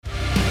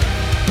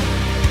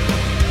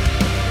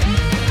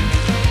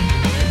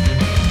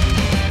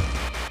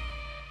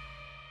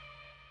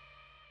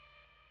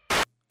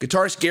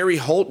Guitarist Gary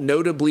Holt,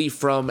 notably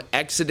from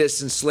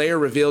Exodus and Slayer,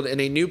 revealed in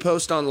a new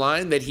post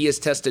online that he has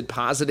tested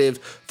positive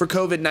for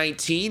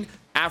COVID-19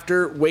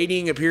 after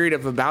waiting a period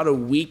of about a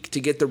week to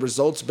get the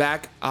results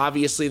back.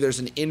 Obviously, there's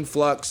an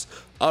influx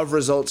of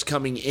results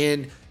coming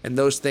in, and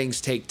those things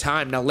take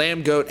time. Now,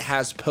 Lambgoat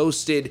has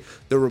posted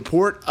the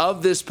report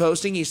of this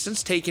posting. He's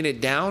since taken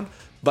it down,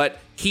 but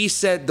he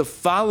said the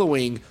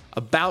following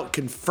about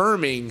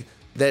confirming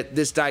that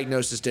this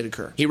diagnosis did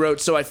occur. He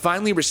wrote, "So I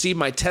finally received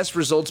my test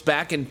results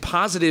back, and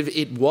positive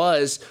it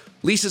was.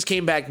 Lisa's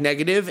came back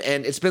negative,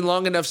 and it's been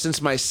long enough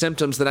since my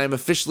symptoms that I'm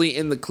officially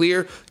in the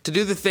clear to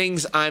do the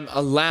things I'm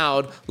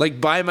allowed, like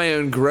buy my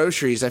own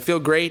groceries. I feel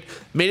great,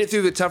 made it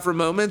through the tougher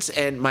moments,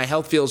 and my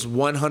health feels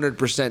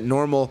 100%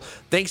 normal.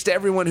 Thanks to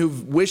everyone who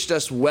wished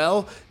us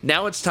well.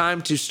 Now it's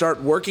time to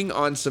start working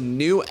on some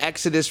new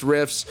Exodus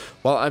riffs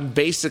while I'm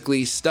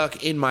basically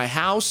stuck in my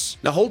house."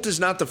 Now, Holt is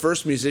not the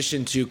first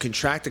musician to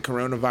contract the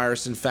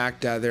coronavirus. In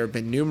fact, there have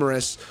been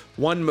numerous.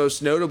 One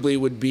most notably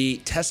would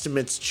be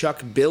Testament's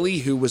Chuck Billy,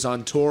 who was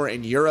on tour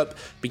in Europe,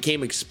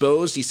 became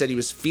exposed. He said he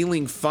was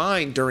feeling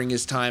fine during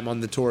his time on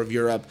the tour of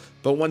Europe,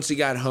 but once he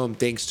got home,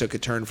 things took a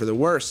turn for the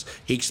worse,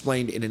 he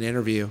explained in an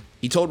interview.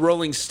 He told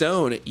Rolling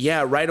Stone,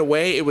 "Yeah, right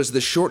away, it was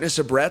the shortness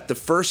of breath. The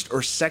first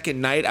or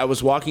second night, I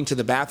was walking to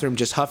the bathroom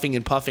just huffing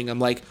and puffing. I'm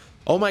like,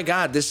 oh my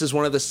God, this is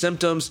one of the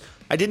symptoms.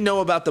 I didn't know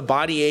about the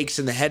body aches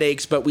and the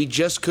headaches, but we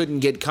just couldn't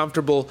get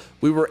comfortable.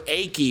 We were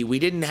achy. We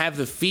didn't have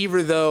the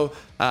fever, though.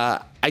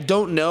 I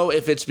don't know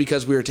if it's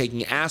because we were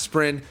taking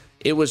aspirin.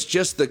 It was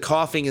just the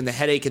coughing and the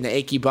headache and the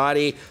achy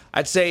body.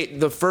 I'd say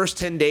the first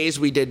 10 days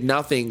we did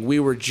nothing. We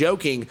were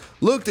joking.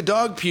 Look, the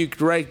dog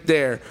puked right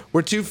there.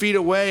 We're 2 feet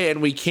away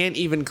and we can't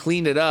even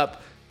clean it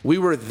up. We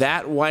were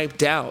that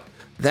wiped out."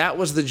 That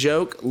was the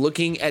joke,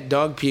 looking at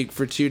dog puke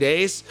for 2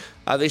 days.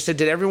 They said,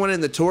 "Did everyone in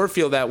the tour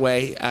feel that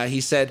way?"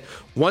 He said,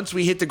 "Once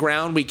we hit the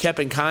ground, we kept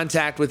in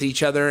contact with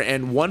each other,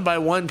 and one by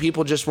one,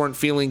 people just weren't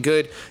feeling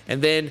good.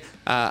 And then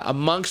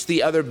amongst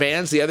the other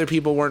bands, the other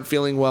people weren't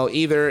feeling well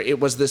either. It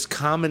was this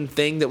common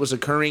thing that was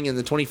occurring in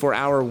the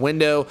 24-hour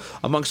window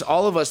amongst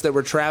all of us that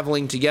were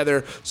traveling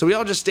together. So we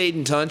all just stayed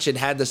in touch and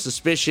had the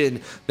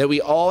suspicion that we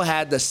all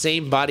had the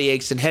same body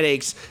aches and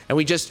headaches, and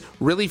we just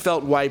really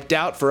felt wiped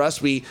out. For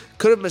us, we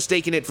could have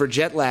mistaken it for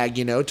jet lag.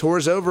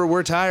 Tour's over,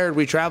 we're tired,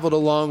 we traveled a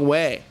long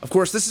way." Of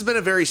course, this has been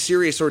a very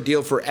serious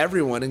ordeal for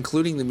everyone,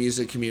 including the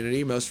music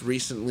community. Most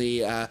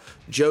recently,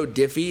 Joe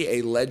Diffie,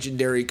 a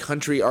legendary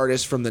country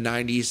artist from the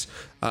 90s,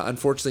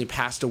 unfortunately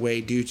passed away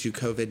due to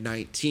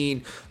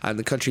COVID-19.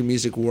 The country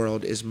music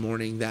world is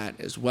mourning that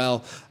as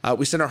well.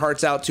 We send our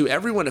hearts out to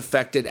everyone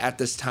affected at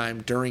this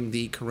time during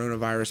the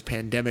coronavirus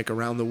pandemic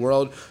around the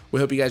world. We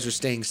hope you guys are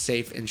staying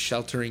safe and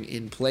sheltering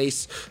in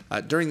place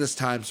during this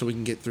time so we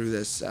can get through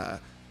this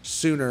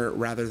sooner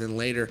rather than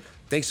later.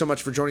 Thanks so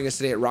much for joining us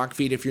today at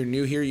Rockfeed. If you're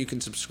new here, you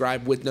can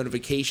subscribe with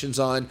notifications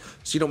on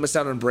so you don't miss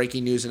out on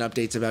breaking news and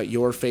updates about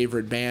your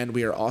favorite band.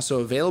 We are also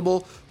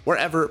available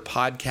wherever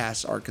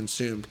podcasts are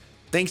consumed.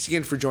 Thanks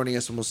again for joining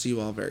us, and we'll see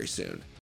you all very soon.